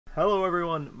Hello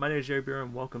everyone, my name is Yeagerbr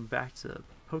and welcome back to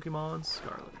Pokemon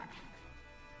Scarlet.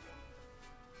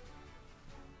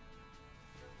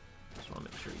 Just want to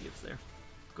make sure he gets there.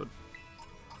 Good.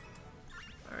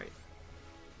 Alright.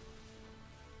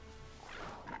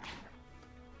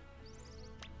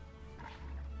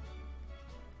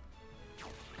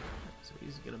 So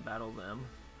he's gonna battle them.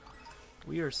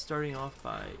 We are starting off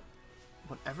by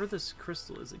whatever this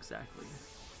crystal is exactly.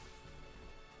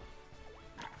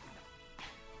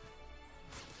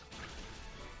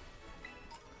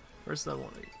 First I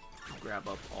want to grab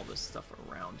up all this stuff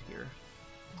around here.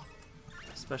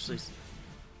 Especially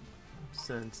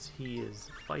since he is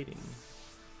fighting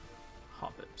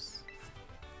Hoppips.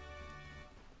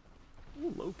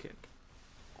 Ooh, low kick.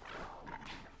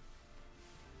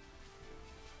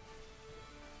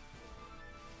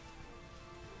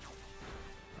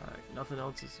 Alright, nothing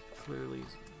else is clearly...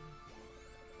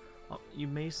 You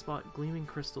may spot gleaming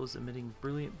crystals emitting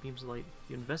brilliant beams of light.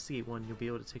 If you investigate one, you'll be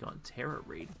able to take on Terra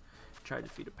Raid. Try to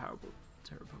defeat a powerful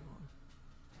Terra Pokemon.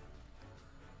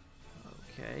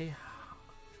 Okay.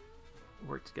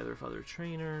 Work together with other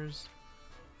trainers.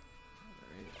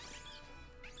 Alright.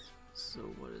 So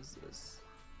what is this?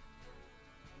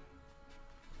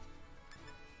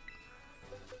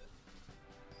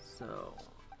 So,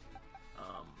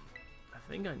 I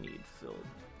think I need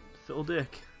Phil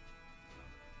Dick.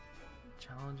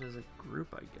 Challenge as a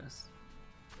group, I guess.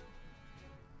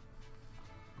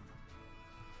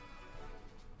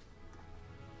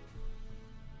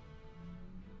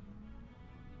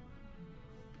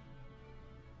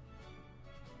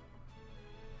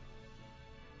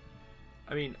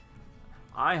 I mean,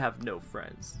 I have no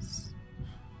friends.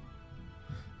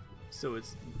 So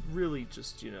it's really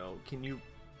just, you know, can you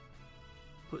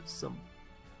put some...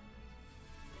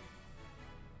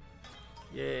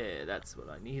 Yeah, that's what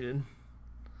I needed.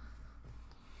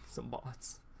 Some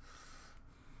bots.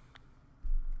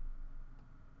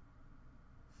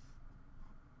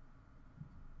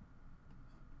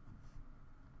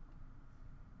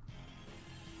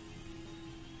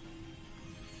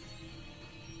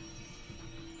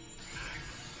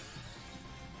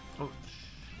 Oh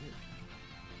shit.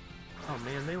 Oh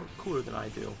man, they look cooler than I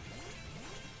do.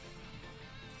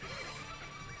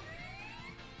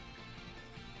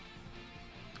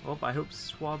 Oh, I hope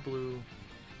Swablu...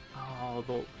 Oh,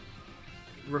 the...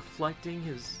 reflecting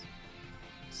his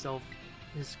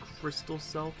crystal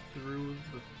self through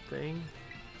the thing.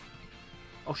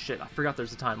 Oh shit, I forgot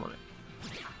there's a time limit.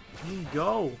 Let me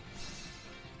go!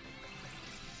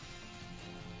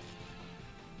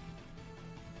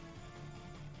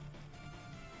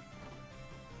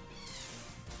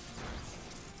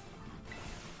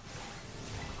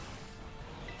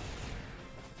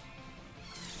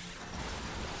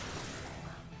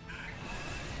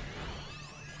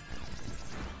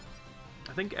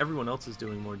 I think everyone else is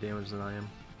doing more damage than I am.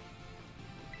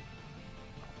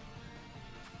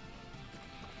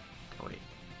 Oh wait.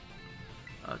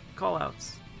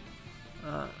 Callouts.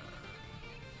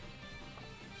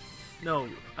 No,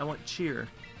 I want cheer.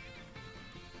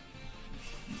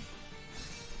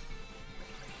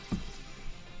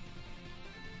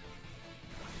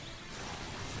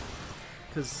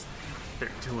 Because they're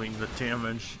doing the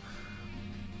damage.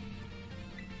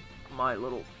 My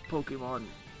little Pokemon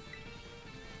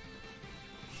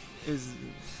is...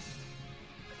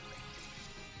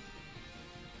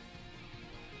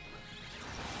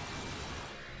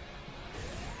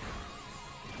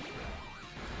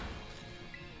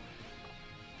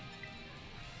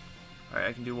 Alright,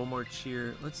 I can do one more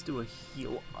cheer. Let's do a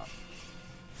heal up.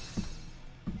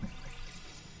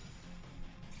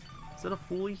 Is that a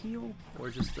fully heal?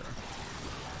 Or just a...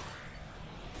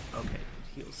 Okay,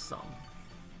 it heals some.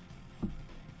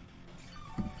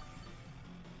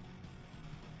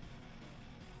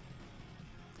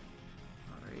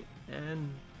 And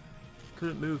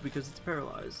couldn't move because it's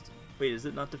paralyzed. Wait, is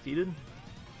it not defeated?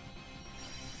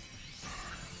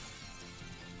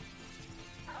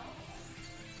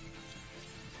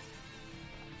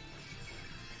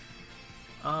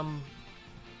 I'm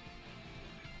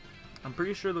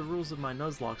pretty sure the rules of my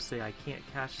Nuzlocke say I can't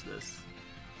catch this.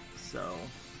 So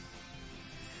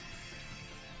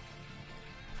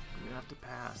I'm gonna have to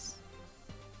pass.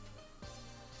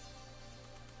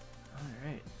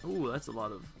 Alright. Ooh, that's a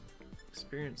lot of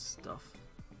experience stuff.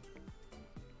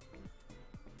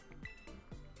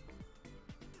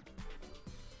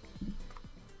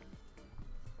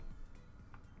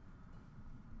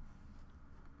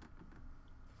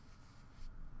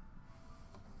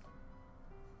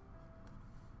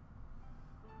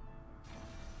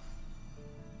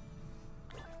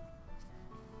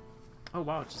 Oh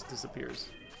wow, it just disappears.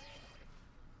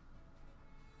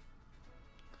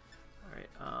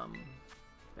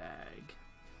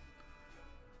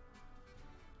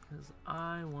 Because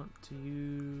I want to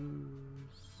use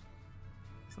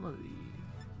some of these.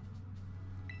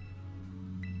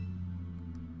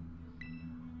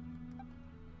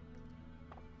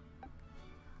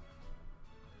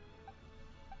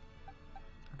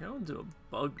 Okay, I want to do a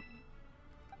bug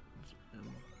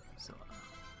gym. So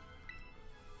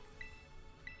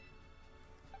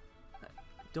I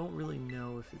don't really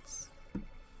know if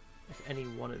any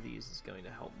one of these is going to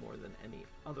help more than any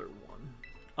other one.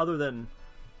 Other than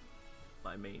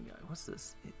my main guy. What's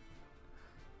this? It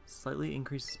slightly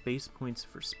increases base points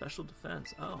for special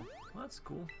defense. Oh, well, that's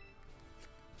cool.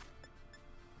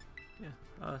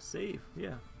 Yeah, save,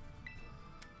 yeah.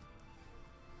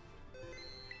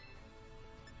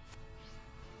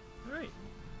 Alright,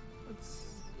 let's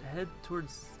head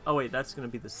towards... Oh wait, that's going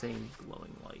to be the same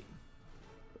glowing light.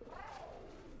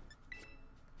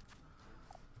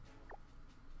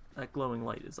 That glowing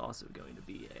light is also going to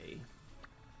be a...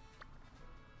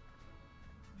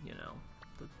 You know,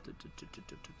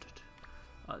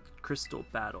 crystal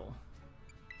battle.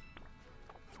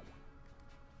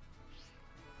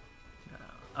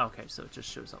 Okay, so it just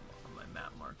shows up on my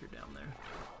map marker down there.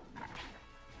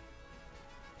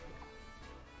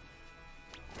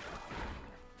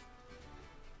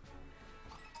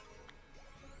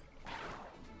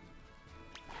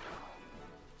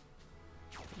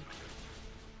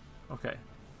 Okay.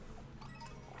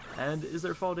 And is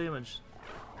there fall damage?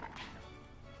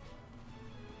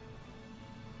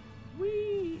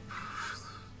 Whee!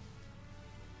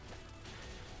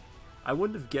 I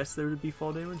wouldn't have guessed there would be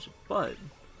fall damage, but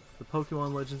the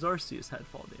Pokemon Legends Arceus had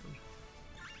fall damage.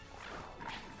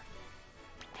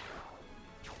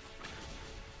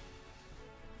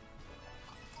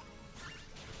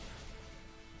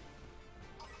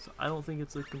 So I don't think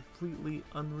it's a completely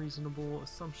unreasonable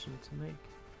assumption to make.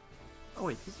 Oh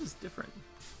wait, this is different.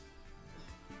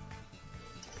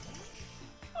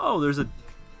 Oh, there's a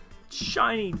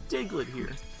shiny Diglett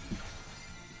here.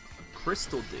 A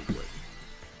crystal Diglett.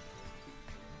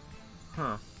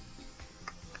 Huh.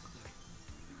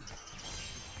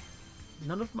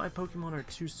 None of my Pokemon are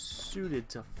too suited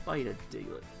to fight a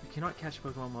Diglett. You cannot catch a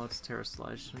Pokemon while it's Terra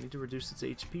Sludge. You need to reduce its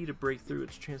HP to break through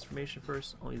its transformation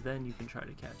first. Only then you can try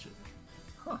to catch it.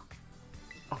 Huh.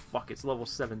 Oh fuck, it's level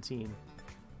 17.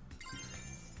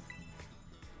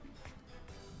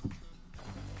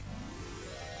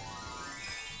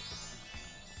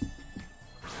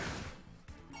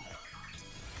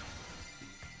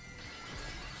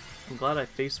 I'm glad I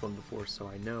faced one before, so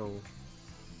I know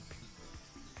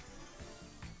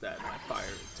that my fire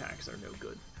attacks are no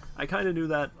good. I kind of knew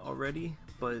that already,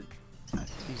 but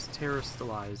these Terra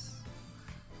Stylize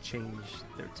change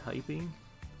their typing,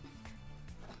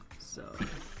 so...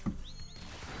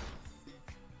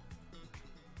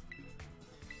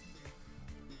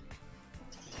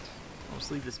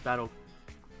 Honestly, this battle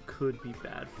could be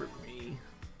bad for me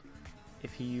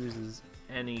if he uses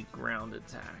any ground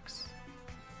attacks.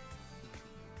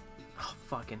 Oh,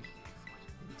 fucking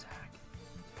attack.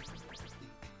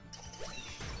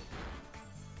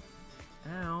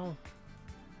 Ow.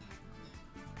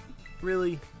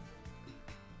 Really?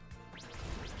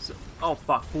 So, oh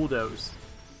fuck, bulldoze.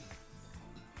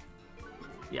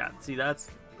 Yeah, see,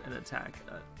 that's an attack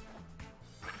that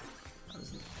I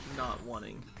was not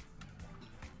wanting.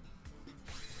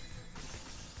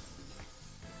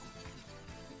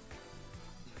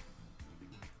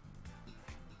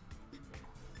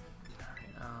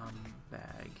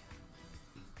 Bag.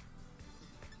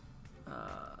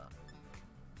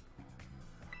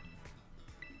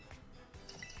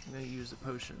 I'm gonna use a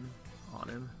potion on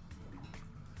him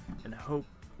and hope.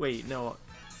 Wait, no.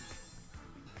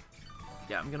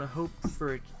 Yeah, I'm gonna hope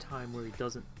for a time where he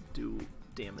doesn't do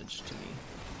damage to me.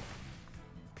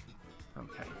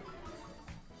 Okay.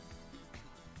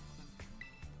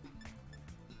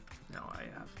 Now I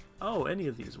have. Oh, any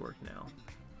of these work now.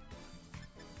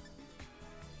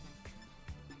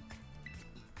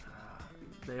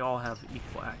 They all have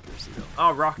equal accuracy though.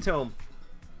 Oh, Rock Tome!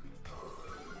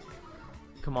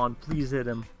 Come on, please hit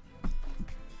him.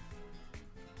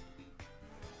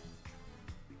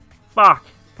 Fuck!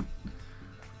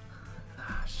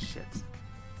 Ah, shit.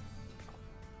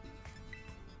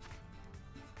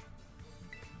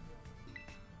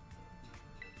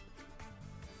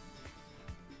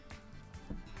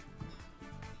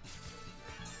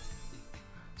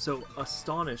 So,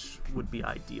 Astonish would be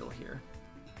ideal here.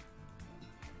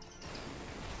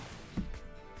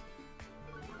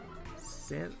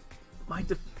 My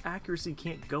accuracy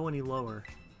can't go any lower.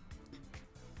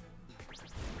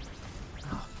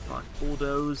 Oh, fuck.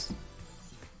 Bulldoze.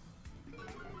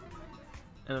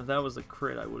 And if that was a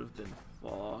crit, I would have been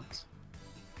fucked.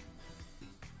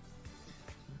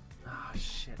 Ah,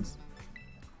 shit.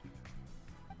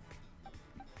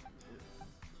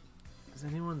 Is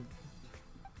anyone...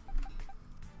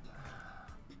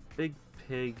 Big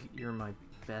Pig, you're my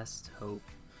best hope.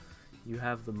 You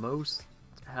have the most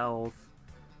health.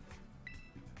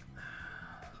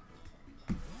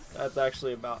 That's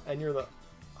actually about... And you're the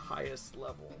highest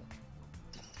level.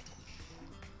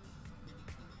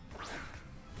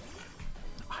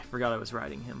 I forgot I was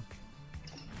riding him.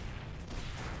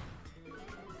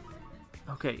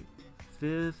 Okay,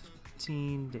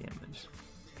 15 damage.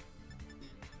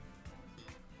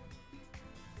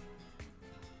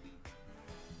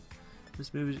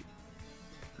 This move is...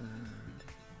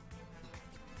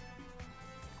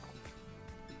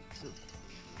 so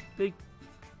Big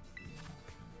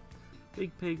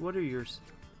Pig, what are yours?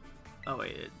 Oh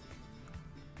wait,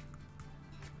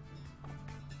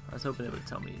 I was hoping it would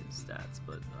tell me his stats,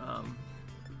 but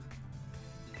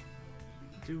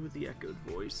do with the echoed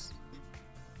voice.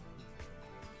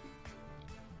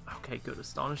 Okay, good.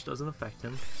 Astonish doesn't affect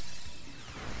him.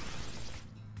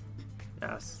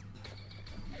 Yes.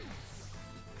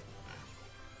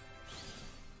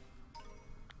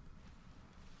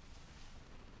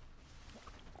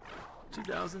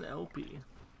 2,000 LP.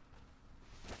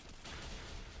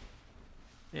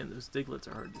 Man, those Diglets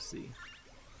are hard to see.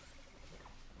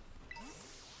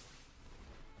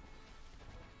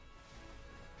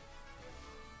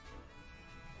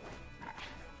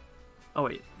 Oh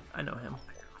wait, I know him.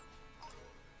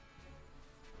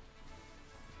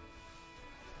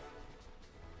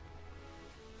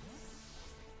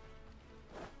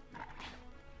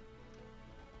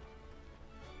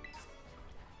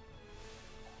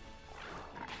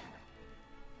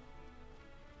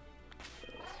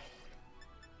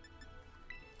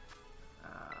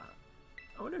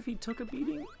 I wonder if he took a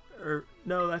beating, or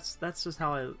no? That's just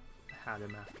how I had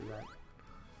him after that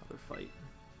other fight.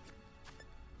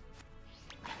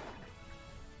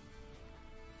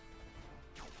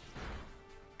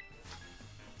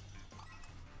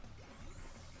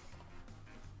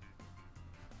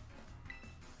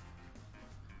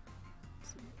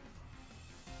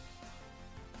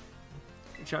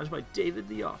 Challenged by David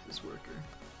the office worker.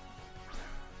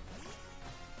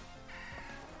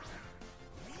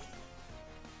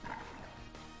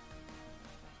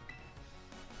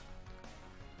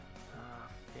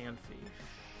 Fanfi.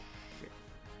 Shit.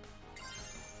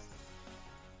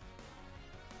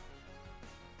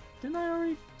 Didn't I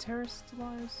already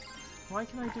terrestrialize? Why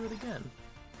can I do it again?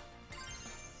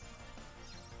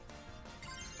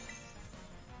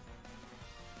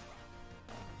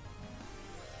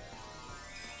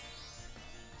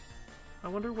 I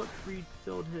wonder what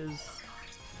refilled his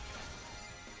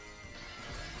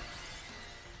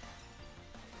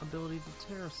ability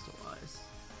to terrestrialize.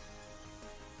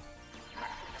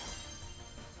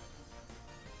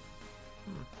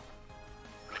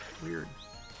 Weird.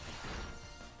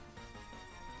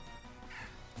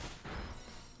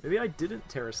 Maybe I didn't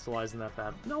terrestrialize in that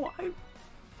bad. No,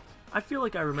 I feel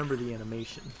like I remember the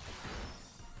animation.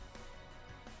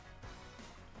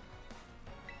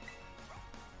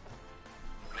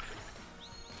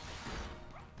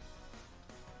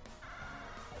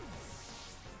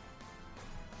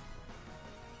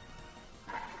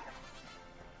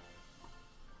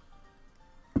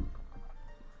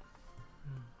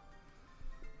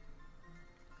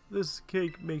 This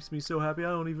cake makes me so happy I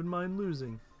don't even mind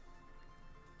losing.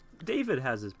 David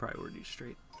has his priorities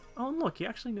straight. Oh, and look, he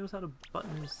actually knows how to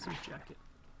button his suit jacket.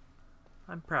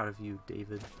 I'm proud of you,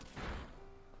 David.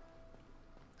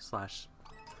 Slash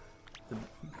the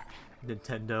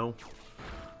Nintendo.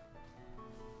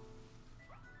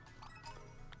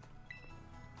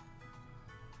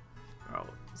 Oh,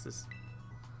 is this...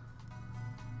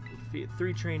 Defeat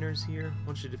 3 trainers here.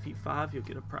 Once you defeat 5, you'll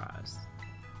get a prize.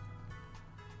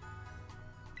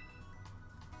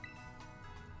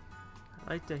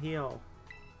 I like to heal.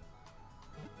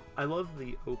 I love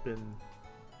the open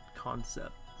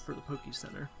concept for the Poké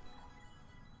Center.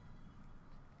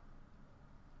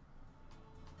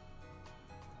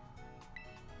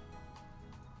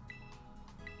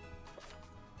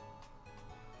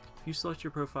 If you select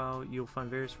your profile, you'll find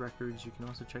various records. You can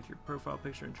also check your profile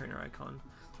picture and trainer icon.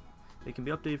 They can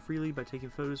be updated freely by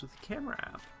taking photos with the camera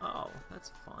app. Oh,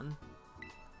 that's fun.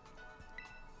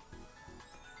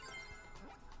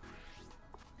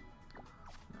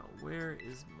 Where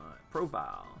is my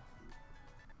profile?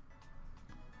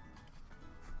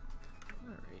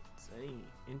 Alright, so any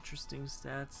interesting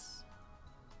stats?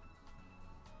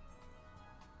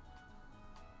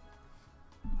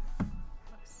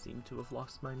 I seem to have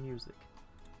lost my music.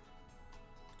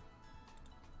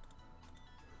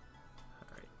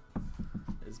 Alright.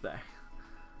 Is back.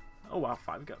 Oh wow,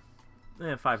 5 go.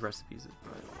 5 recipes is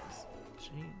probably less.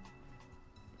 Change.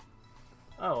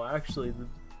 Oh, actually,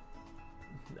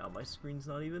 now my screen's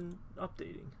not even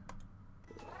updating.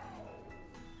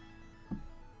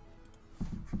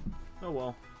 Oh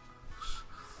well.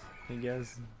 I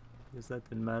guess that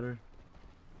didn't matter.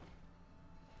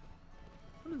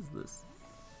 What is this?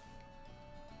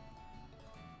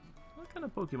 What kind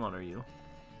of Pokemon are you?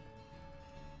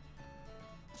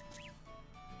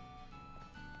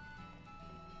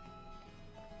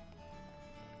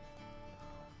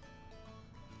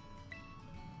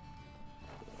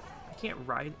 I can't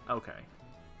ride? Okay.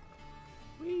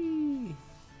 Whee!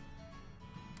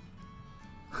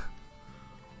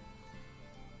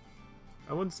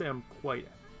 I wouldn't say I'm quite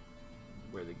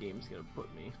where the game's gonna put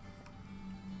me.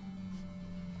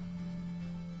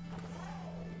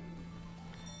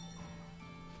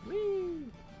 Whee!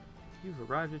 You've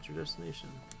arrived at your destination.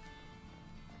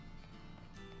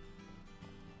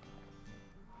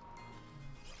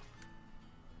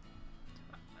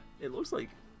 It looks like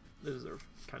those are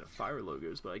kind of fire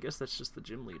logos, but I guess that's just the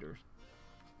gym leader.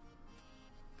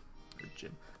 Or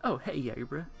gym. Oh, hey,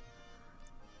 Yeagerbr.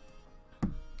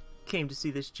 Came to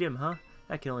see this gym, huh?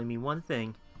 That can only mean one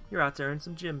thing. You're out to earn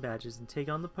some gym badges and take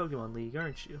on the Pokemon League,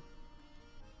 aren't you?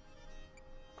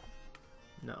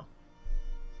 No.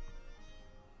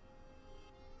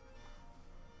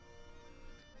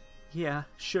 Yeah,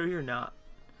 sure you're not.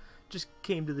 Just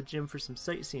came to the gym for some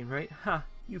sightseeing, right? Ha,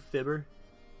 you fibber.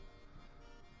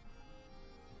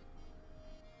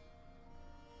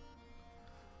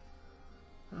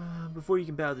 Before you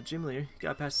can battle the gym leader, you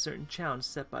gotta pass a certain challenge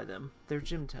set by them. Their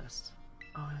gym test.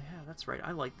 Oh yeah, that's right,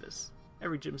 I like this.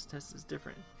 Every gym's test is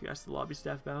different. If you ask the lobby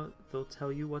staff about it, they'll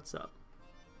tell you what's up.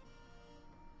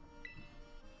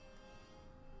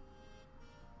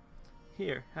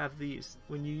 Here, have these.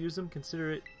 When you use them,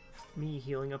 consider it me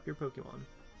healing up your Pokemon.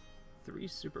 3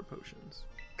 super potions.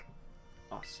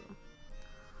 Awesome.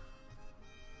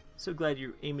 So glad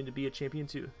you're aiming to be a champion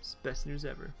too. It's best news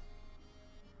ever.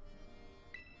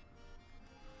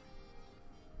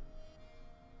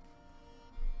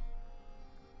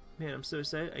 Man, I'm so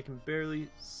excited I can barely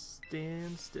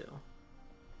stand still.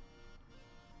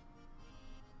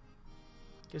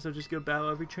 Guess I'll just go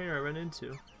battle every trainer I run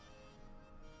into.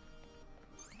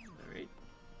 Alright.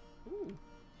 Ooh.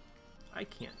 I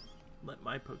can't let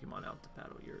my Pokemon out to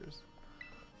battle yours.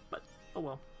 But, oh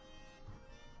well.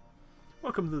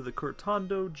 Welcome to the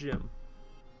Cortondo Gym.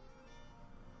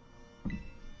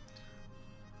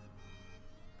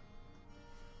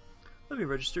 Let me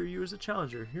register you as a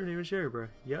challenger. Your name is Yeagerbr,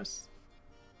 yes?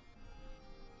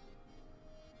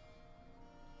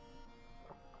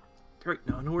 Great,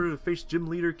 now in order to face gym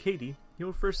leader Katie,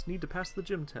 you'll first need to pass the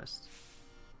gym test.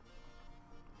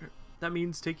 That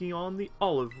means taking on the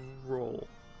olive role.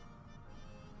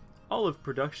 Olive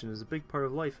production is a big part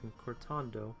of life in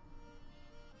Cortondo.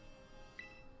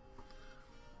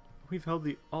 We've held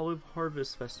the Olive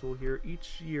Harvest Festival here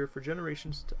each year for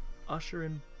generations to usher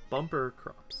in bumper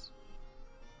crops.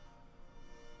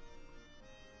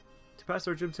 To pass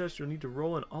our gym test, you'll need to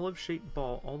roll an olive-shaped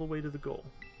ball all the way to the goal.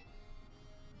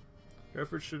 Your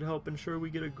efforts should help ensure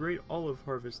we get a great olive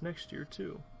harvest next year,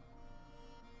 too.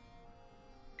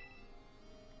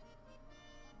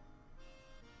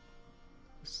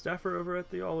 The staffer over at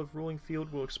the olive rolling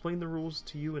field will explain the rules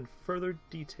to you in further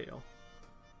detail.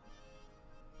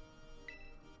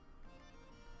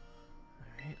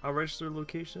 Alright, I'll register the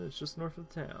location. It's just north of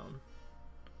town.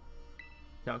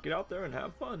 Now get out there and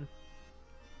have fun.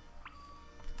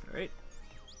 Alright.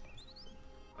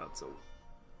 That's a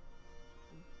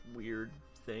weird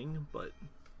thing, but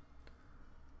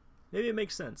maybe it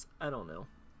makes sense. I don't know.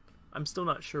 I'm still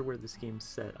not sure where this game's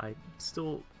set. I'm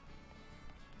still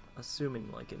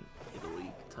assuming like an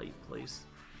Italy type place.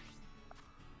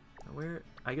 Now where?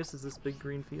 I guess is this big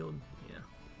green field? Yeah.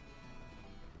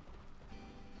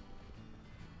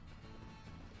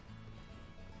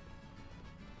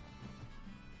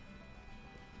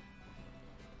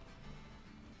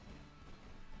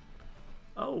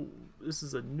 Oh, this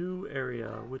is a new area,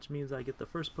 which means I get the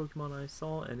first Pokemon I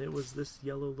saw, and it was this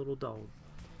yellow little dog.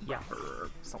 Yeagerbr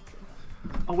something.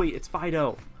 Oh wait, it's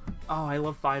Fido. Oh, I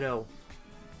love Fido.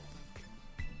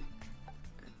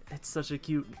 It's such a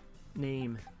cute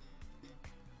name,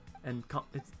 and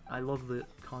I love the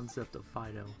concept of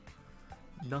Fido.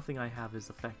 Nothing I have is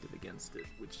effective against it,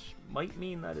 which might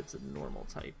mean that it's a normal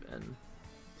type, and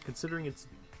considering it's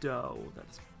Doe,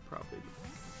 that's probably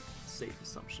a safe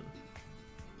assumption.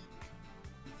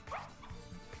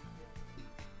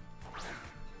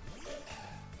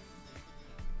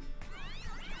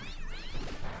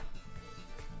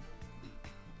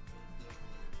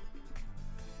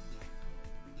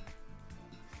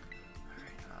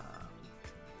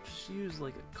 use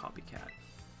like a copycat.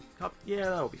 Yeah,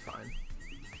 that'll be fine.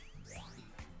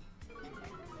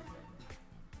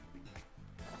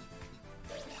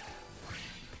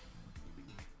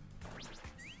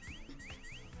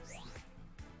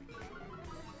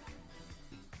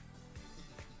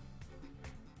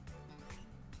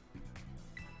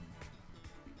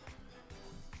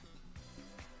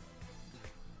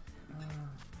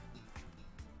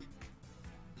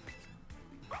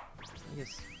 I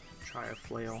guess try a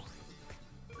flail.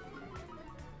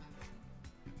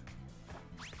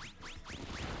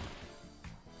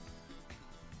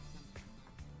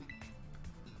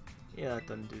 Yeah, that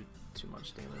doesn't do too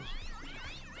much damage.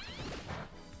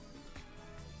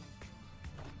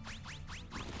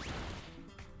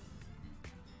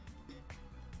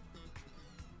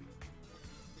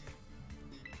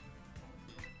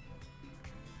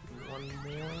 One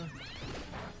more.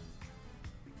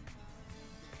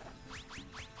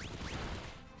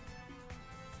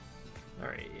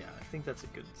 Alright, yeah, I think that's a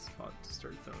good spot to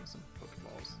start throwing some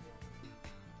Pokeballs.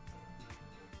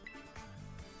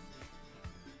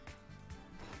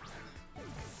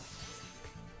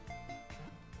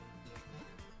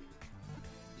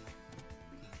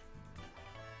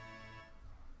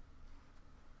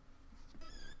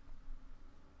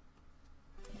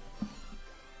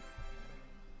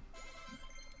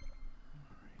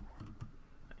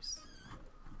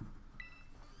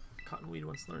 Cottonweed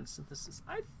wants to learn Synthesis.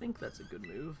 I think that's a good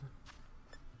move.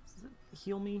 Does it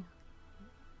heal me?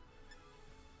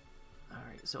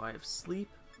 Alright, so I have Sleep,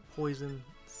 Poison,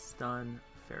 Stun,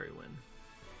 Fairy Wind.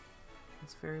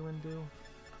 What's Fairy Wind do?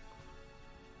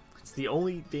 It's the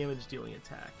only damage dealing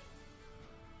attack.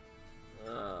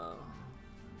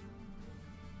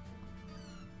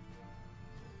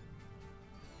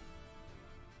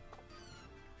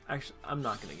 Actually, I'm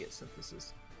not going to get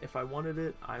Synthesis. If I wanted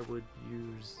it, I would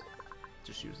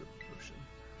just use a potion.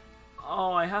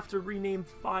 Oh, I have to rename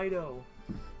Fido.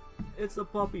 It's a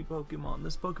puppy Pokemon.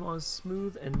 This Pokemon is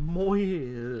smooth and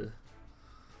moist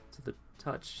to the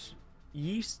touch.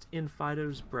 Yeast in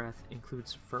Fido's breath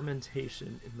includes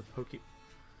fermentation in the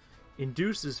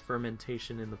induces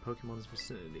fermentation in the Pokemon's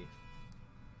vicinity.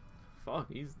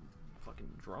 Fuck, he's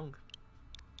fucking drunk.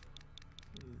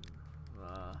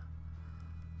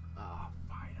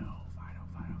 Fido.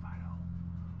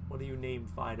 What do you name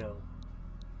Fido?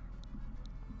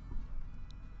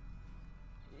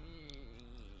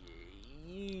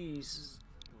 Yeast.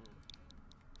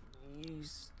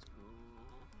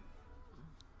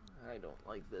 I don't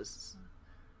like this.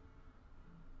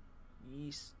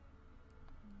 Yeast.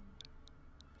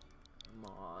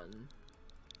 Mon.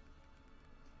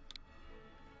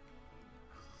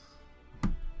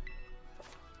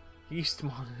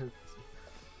 Yeastmon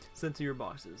sent to your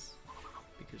boxes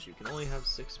because you can only have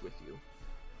 6 with you.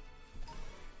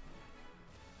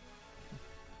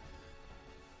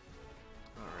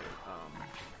 Alright,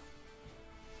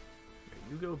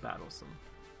 you go battle some.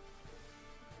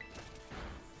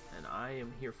 And I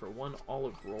am here for one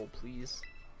olive roll, please.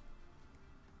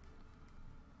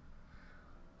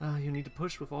 You need to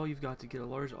push with all you've got to get a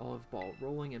large olive ball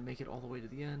rolling and make it all the way to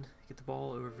the end. Get the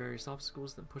ball over various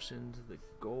obstacles, then push into the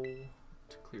goal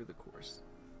to clear the course.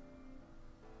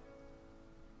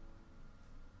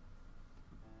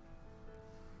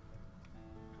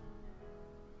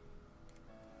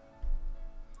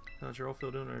 How's your all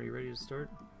filled in? Are you ready to start?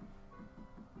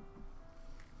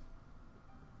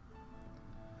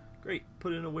 Great.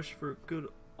 Put in a wish for a good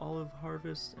olive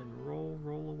harvest and roll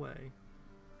away.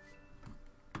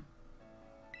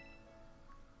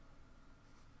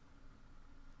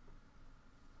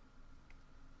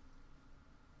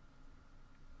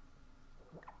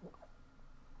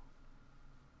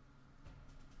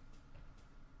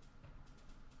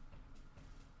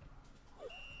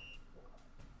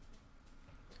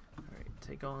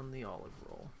 Take on the olive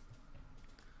roll.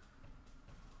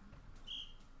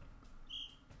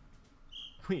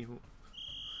 Wait,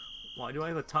 why do I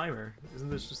have a timer? Isn't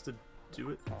this just to do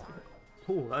it?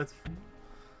 Oh, that's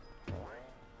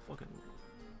fucking.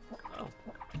 Oh.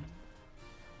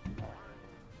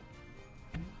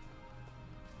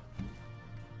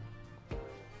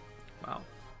 Wow.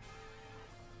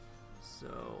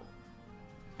 So,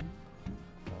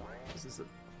 is this a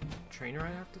trainer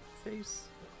I have to face?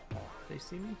 They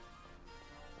see me?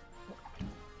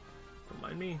 Don't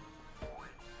mind me.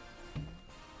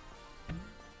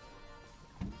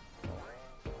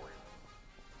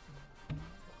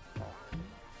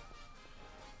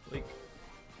 Like,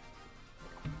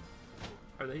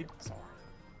 are they?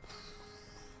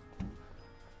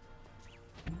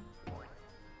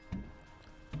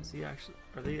 Is he actually?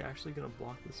 Are they actually gonna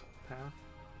block this path?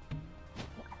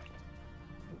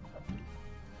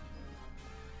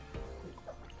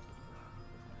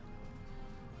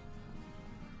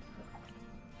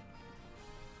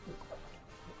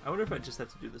 wonder if I just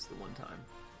have to do this the one time.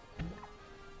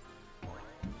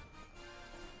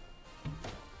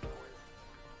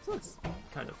 So that's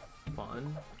kind of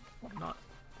fun. Not...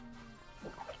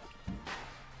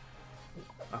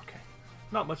 Okay.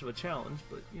 Not much of a challenge,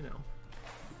 but, you know,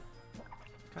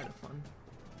 kind of fun.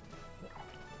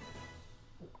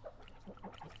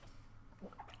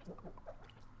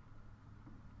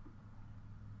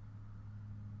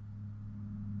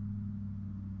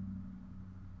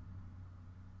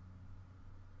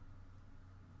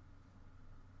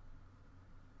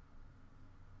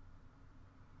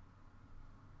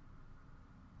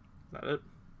 Is that it?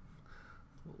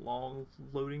 Long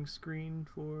loading screen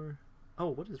for... Oh,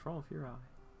 what is wrong with your eye?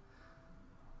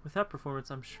 With that performance,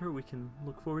 I'm sure we can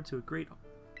look forward to a great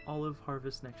olive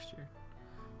harvest next year.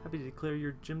 Happy to declare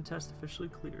your gym test officially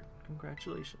cleared.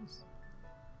 Congratulations.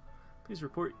 Please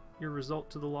report your result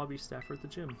to the lobby staffer at the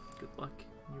gym. Good luck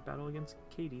in your battle against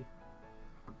Katie.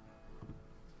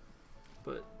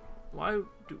 But why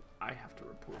do I have to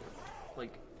report it?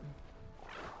 Like...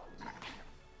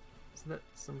 Isn't that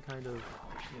some kind of,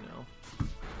 you know...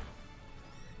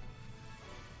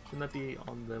 Shouldn't that be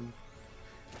on them?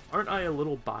 Aren't I a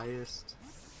little biased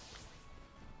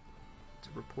to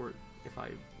report if I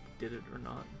did it or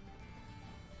not?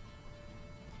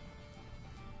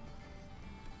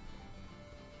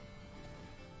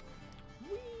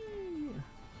 Whee!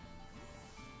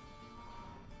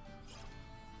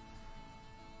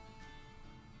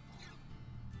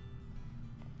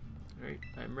 Alright,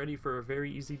 I'm ready for a very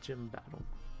easy gym battle.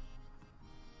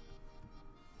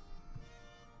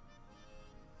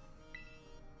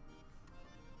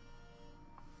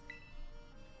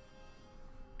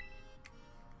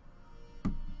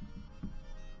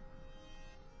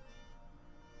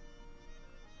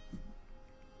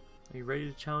 Are you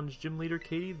ready to challenge Gym Leader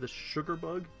Katie, the Sugar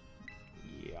Bug?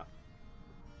 Yeah.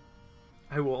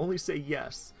 I will only say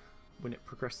yes when it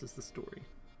progresses the story.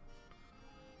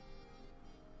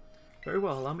 Very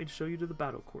well, allow me to show you to the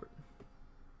battle court.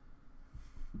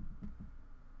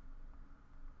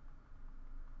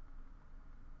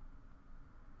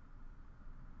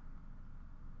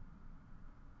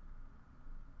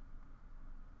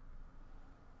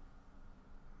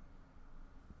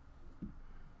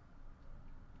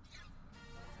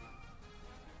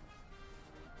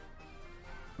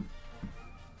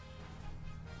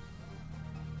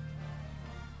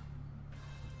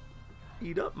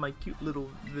 Eat up, my cute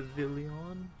little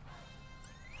Vivillon.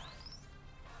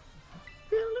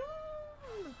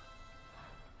 Balloon!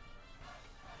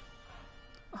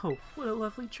 Oh, what a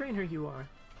lovely trainer you are.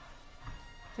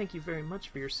 Thank you very much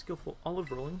for your skillful olive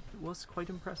rolling. It was quite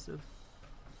impressive.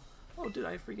 Oh, did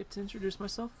I forget to introduce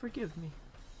myself? Forgive me.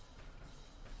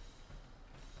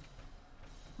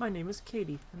 My name is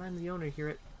Katie, and I'm the owner here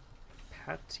at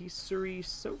Patisserie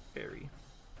Soapberry.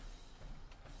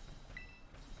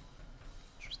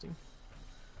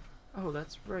 Oh,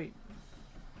 that's right.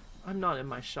 I'm not in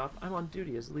my shop. I'm on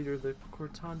duty as leader of the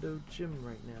Cortando gym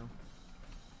right now.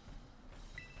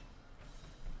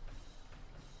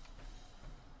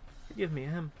 Forgive me,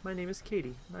 my name is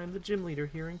Katie, and I'm the gym leader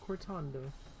here in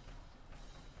Cortando.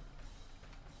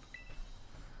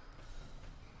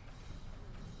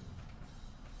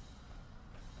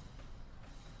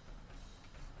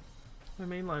 My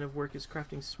main line of work is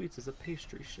crafting sweets as a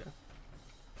pastry chef.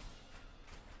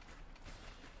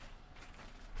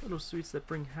 Little sweets that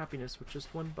bring happiness with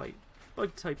just one bite.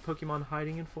 Bug-type Pokemon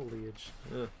hiding in foliage.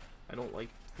 Ugh, I don't like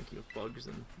thinking of bugs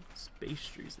and space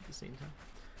trees at the same time.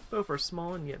 Both are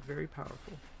small and yet very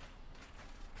powerful.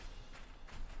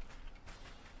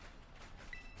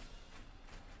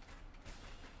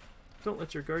 Don't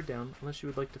let your guard down unless you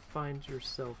would like to find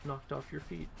yourself knocked off your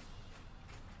feet.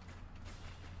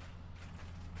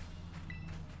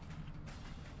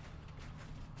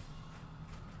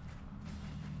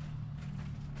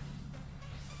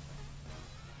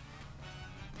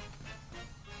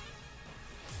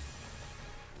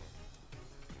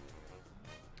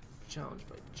 Challenged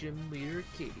by Gym Leader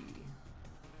Katie.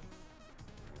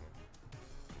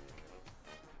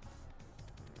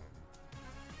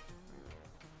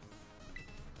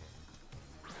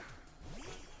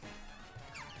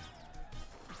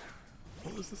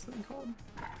 What was this thing called?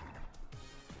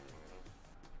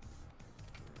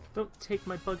 Don't take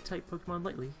my bug-type Pokemon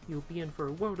lightly. You'll be in for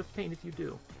a world of pain if you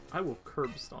do. I will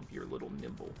curb stomp your little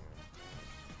nimble.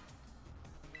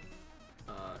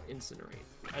 Incinerate.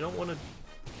 I don't want to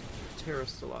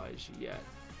terrestrialize yet,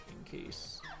 in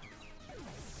case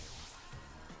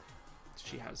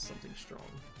she has something strong.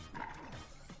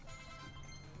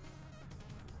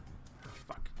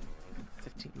 Fuck.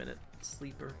 15-minute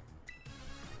sleeper.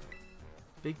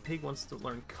 Big Pig wants to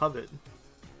learn Covet.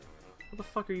 What the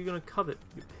fuck are you gonna covet,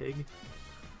 you pig?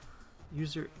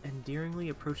 User endearingly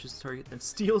approaches target and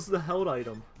steals the held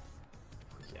item.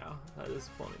 Yeah, that is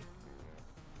funny.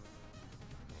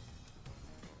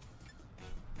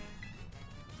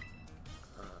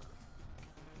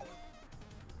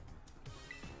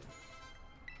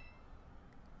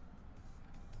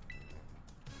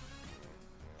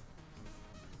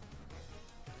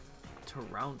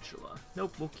 Tarantula.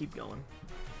 Nope, we'll keep going.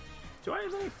 Do I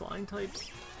have any flying types?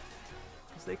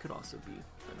 Because they could also be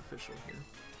beneficial here.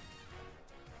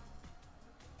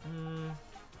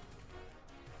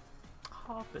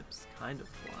 Hoppip's kind of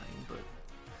flying, but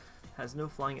has no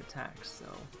flying attacks, so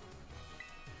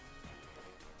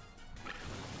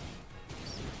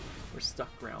we're stuck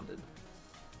grounded.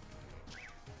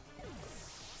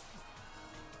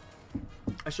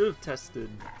 I should have tested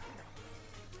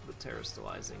the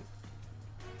terastallizing.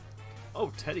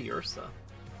 Oh, Teddy Ursa.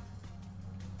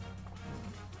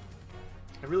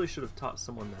 I really should have taught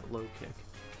someone that low kick.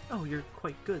 Oh, you're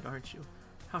quite good, aren't you?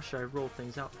 How should I roll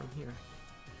things out from here?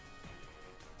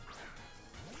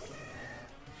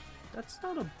 That's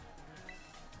not a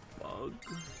bug.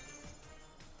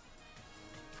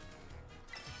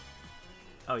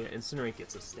 Oh yeah, Incinerate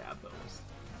gets a stab bonus.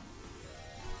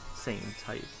 Same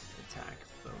type attack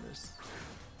bonus.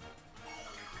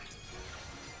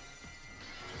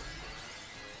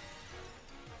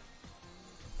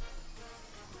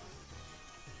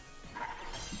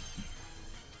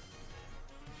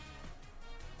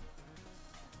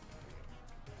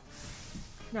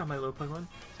 Now, my little Pokemon,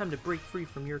 time to break free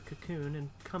from your cocoon and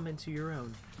come into your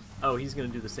own. Oh, he's gonna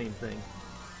do the same thing.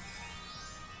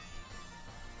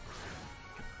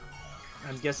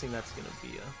 I'm guessing that's gonna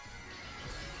be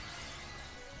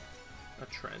a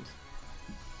trend.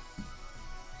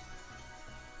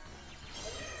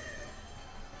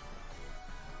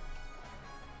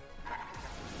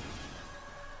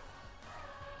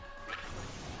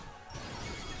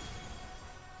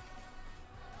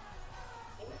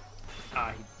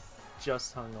 Ah, he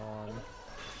just hung on.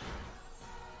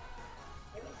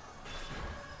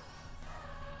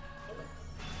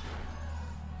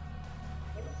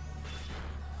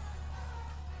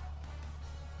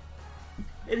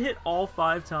 It hit all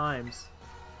 5 times.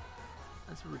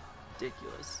 That's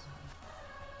ridiculous.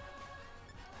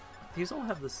 These all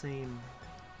have the same,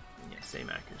 yeah, same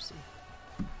accuracy.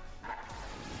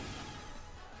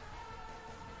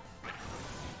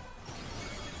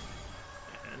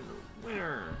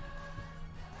 Winner.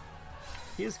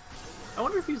 He's. I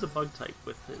wonder if he's a bug type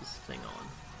with his thing on.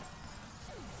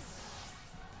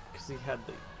 Because he had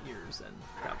the ears, and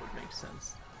that would make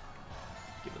sense.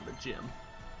 Given the gym.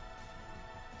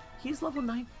 He's level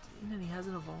 19 and he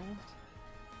hasn't evolved?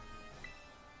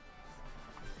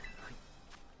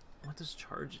 What does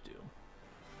charge do?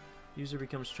 User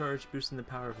becomes charged, boosting the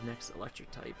power of next electric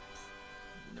type.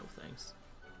 No thanks.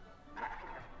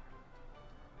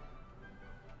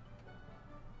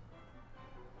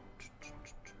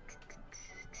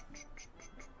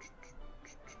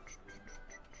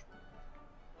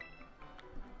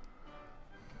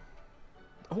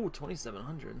 Oh,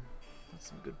 2,700. That's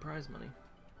some good prize money.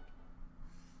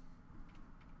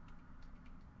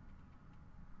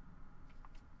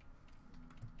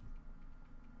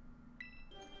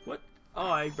 What? Oh,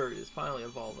 Yeagerbr is finally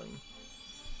evolving.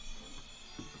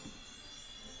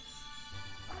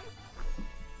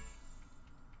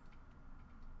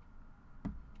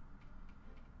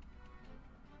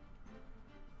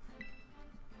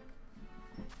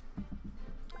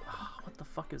 Oh, what the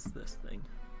fuck is this thing?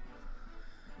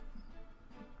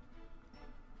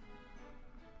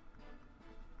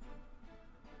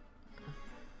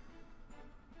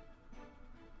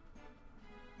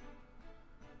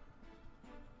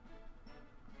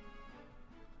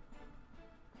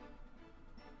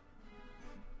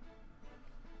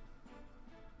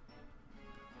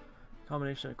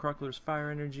 Combination of Crockeler's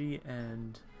fire energy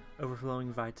and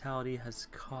overflowing vitality has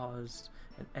caused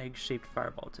an egg-shaped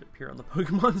fireball to appear on the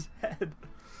Pokemon's head.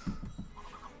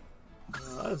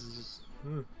 That's just...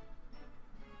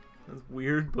 that's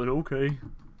weird, but okay.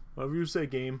 Whatever you say,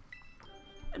 game.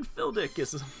 And Phildick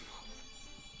is...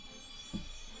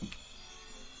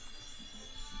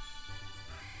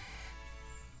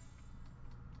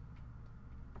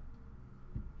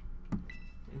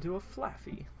 into a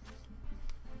Flaffy.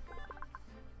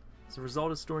 As a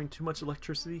result of storing too much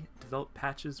electricity, develop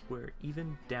patches where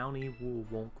even downy wool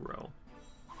won't grow.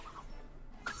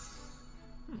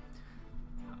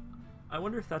 I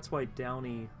wonder if that's why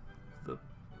Downy, the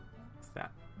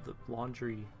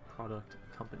laundry product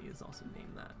company, is also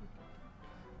named that.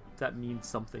 If that means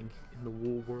something in the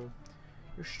wool world.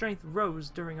 Your strength rose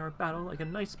during our battle like a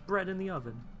nice bread in the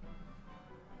oven.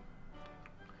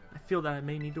 I feel that I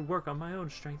may need to work on my own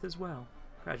strength as well.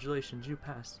 Congratulations, you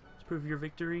passed. To prove your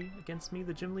victory against me,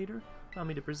 the gym leader, allow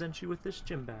me to present you with this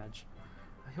gym badge.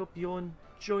 I hope you'll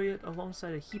enjoy it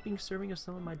alongside a heaping serving of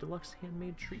some of my deluxe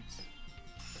handmade treats.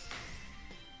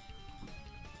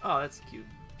 Oh, that's cute.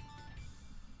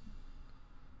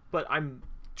 But I'm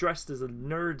dressed as a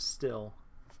nerd still.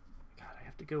 God, I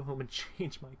have to go home and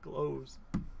change my clothes.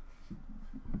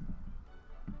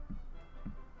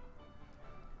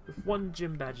 With one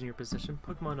gym badge in your possession,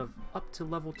 Pokemon of up to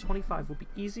level 25 will be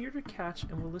easier to catch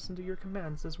and will listen to your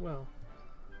commands as well.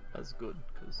 That's good,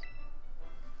 because...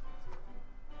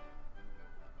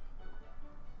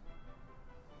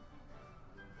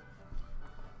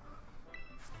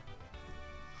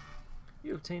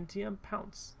 You obtain TM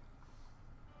Pounce.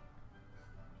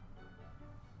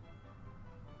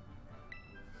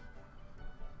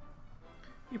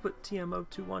 You put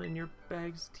TM021 in your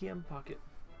bag's TM pocket.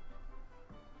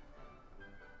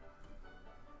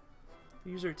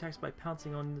 The user attacks by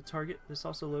pouncing on the target. This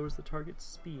also lowers the target's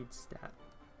speed stat.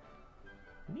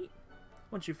 Neat.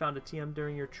 Once you found a TM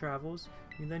during your travels,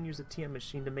 you then use a TM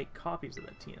machine to make copies of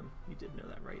that TM. You did know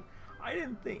that, right? I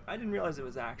didn't realize it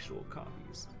was actual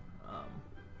copies.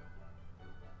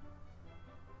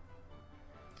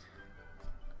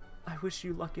 I wish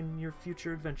you luck in your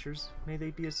future adventures. May they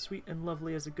be as sweet and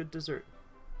lovely as a good dessert.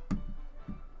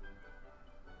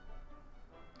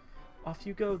 Off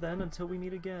you go then until we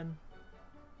meet again.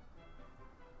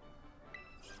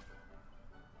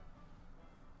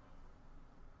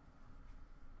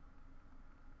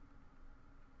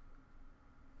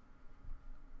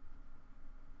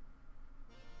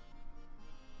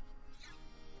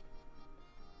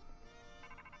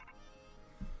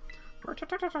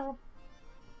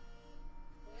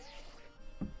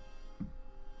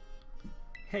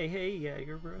 Hey,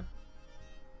 Yeagerbr.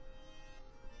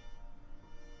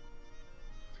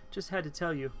 Just had to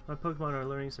tell you, my Pokemon are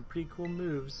learning some pretty cool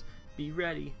moves. Be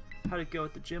ready. How'd it go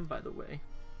at the gym, by the way?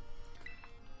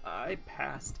 I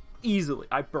passed easily.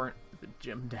 I burnt the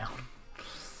gym down.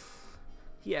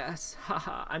 Yes,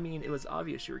 haha. I mean, it was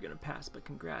obvious you were gonna pass, but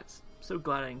congrats. So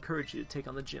glad I encouraged you to take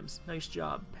on the gyms. Nice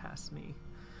job, pass me.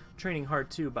 Training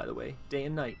hard too, by the way. Day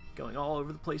and night, going all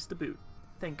over the place to boot.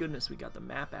 Thank goodness we got the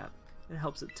map app. It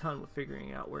helps a ton with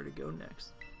figuring out where to go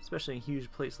next, especially in a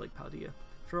huge place like Paldea.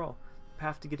 After all, the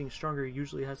path to getting stronger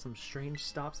usually has some strange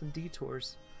stops and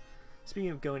detours. Speaking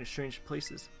of going to strange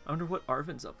places, I wonder what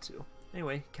Arven's up to.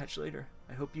 Anyway, catch you later.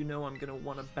 I hope you know I'm gonna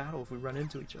want to battle if we run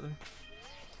into each other.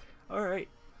 Alright,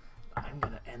 I'm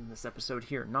gonna end this episode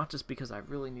here, not just because I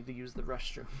really need to use the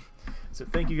restroom. So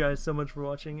thank you guys so much for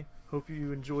watching. Hope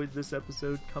you enjoyed this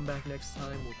episode. Come back next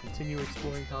time. We'll continue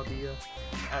exploring Paldea.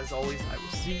 As always, I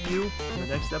will see you in the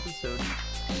next episode.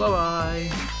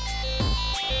 Bye-bye!